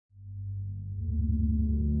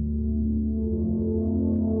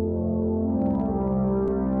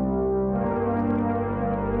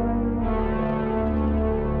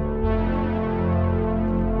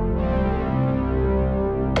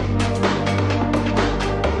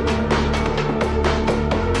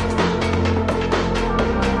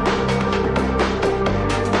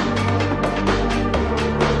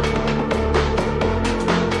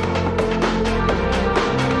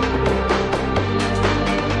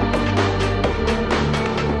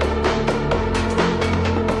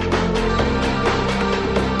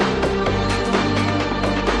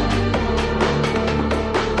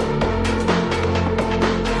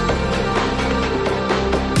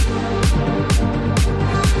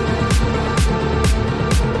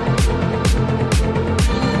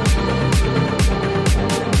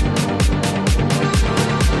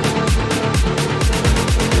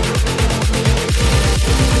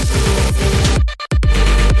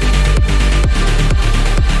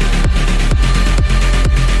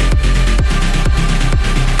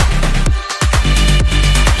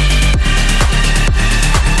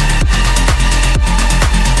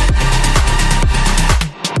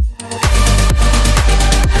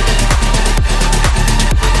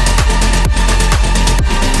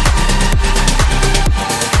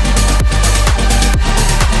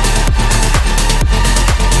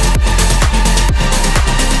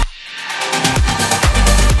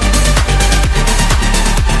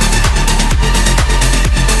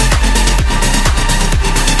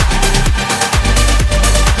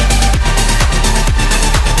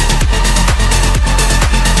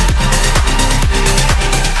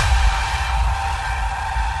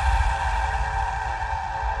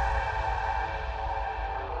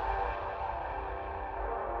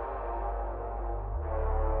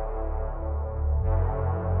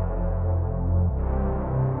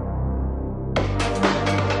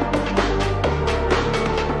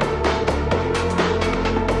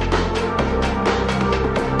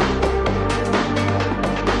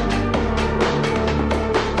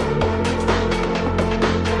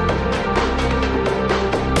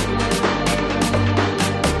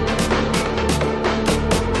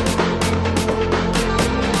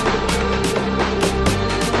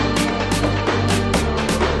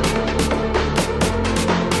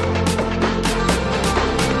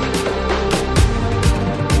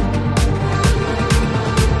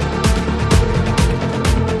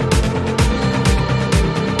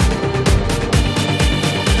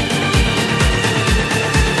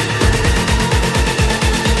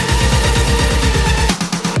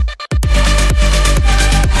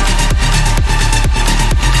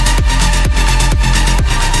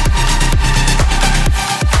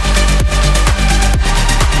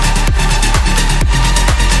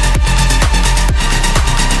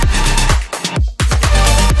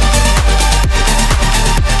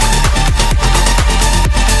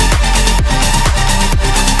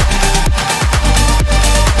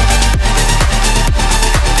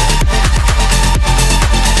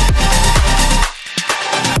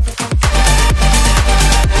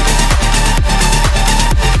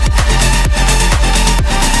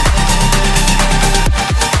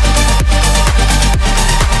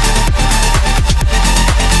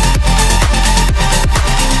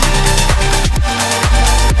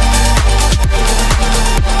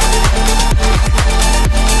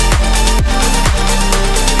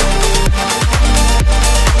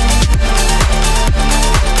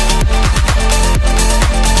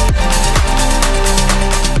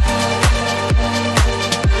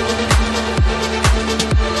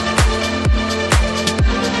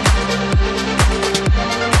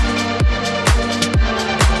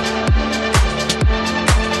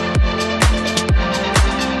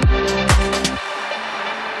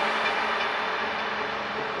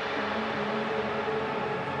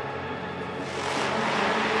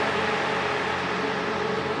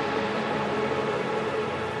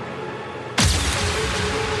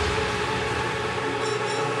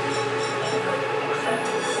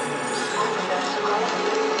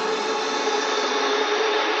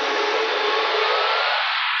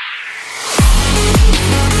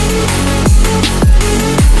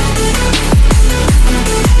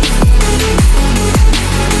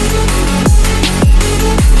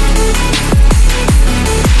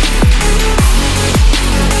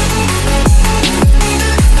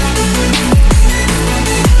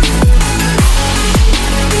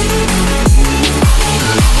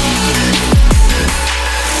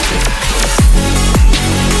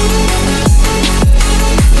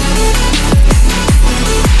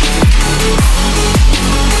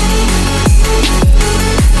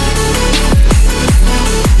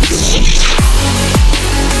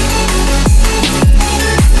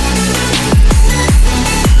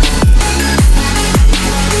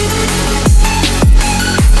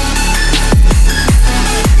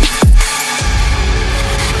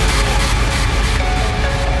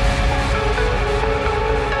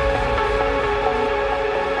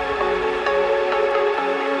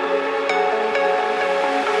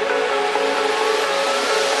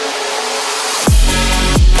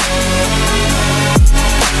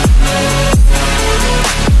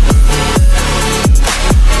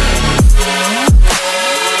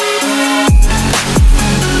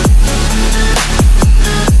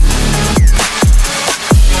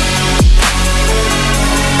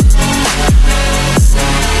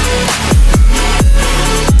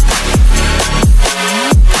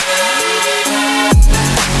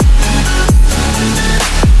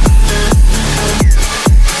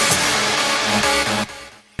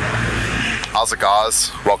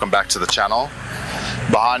guys, welcome back to the channel.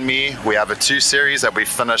 Behind me we have a 2 Series that we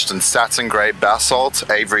finished in Satin Grey Basalt,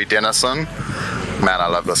 Avery Dennison. Man, I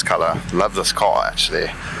love this color, love this car actually.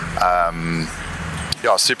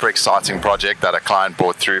 Yeah, super exciting project that a client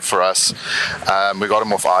brought through for us. We got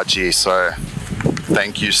him off RG, so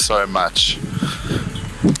thank you so much.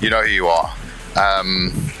 You know who you are.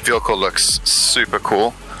 Vehicle looks super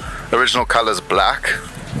cool. Original color's black,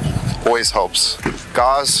 always helps.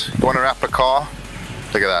 Guys, you want to wrap a car?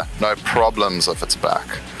 Look at that, no problems if it's black.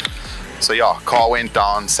 So yeah, car went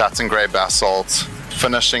down, Satin Grey Basalt,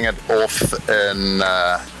 finishing it off in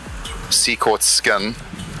Seacourt skin.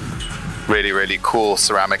 Really cool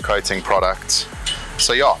ceramic coating product.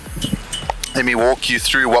 So yeah, let me walk you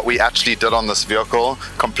through what we actually did on this vehicle.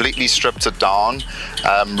 Completely stripped it down,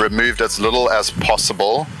 removed as little as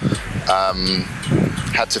possible.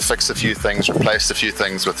 Had to fix a few things, replaced a few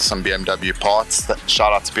things with some BMW parts.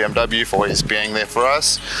 Shout out to BMW for always being there for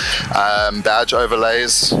us. Badge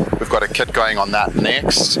overlays, we've got a kit going on that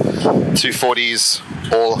next. 240s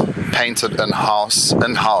all painted in-house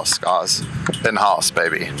guys, in-house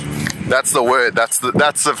baby. That's the word, that's the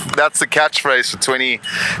catchphrase for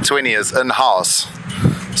 2020 is in-house.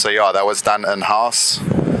 So yeah, that was done in-house.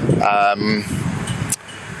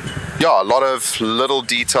 Yeah, a lot of little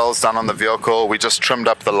details done on the vehicle. We just trimmed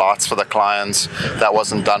up the lights for the clients. That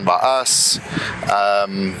wasn't done by us.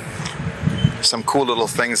 Some cool little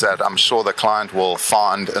things that I'm sure the client will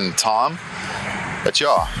find in time. But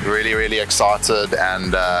yeah, really excited,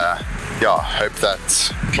 and yeah, hope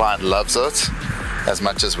that client loves it as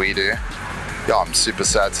much as we do. Yeah, I'm super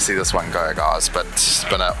sad to see this one go, guys, but it's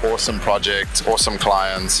been an awesome project, awesome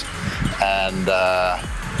clients, and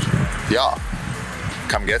yeah,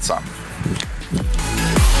 come get some.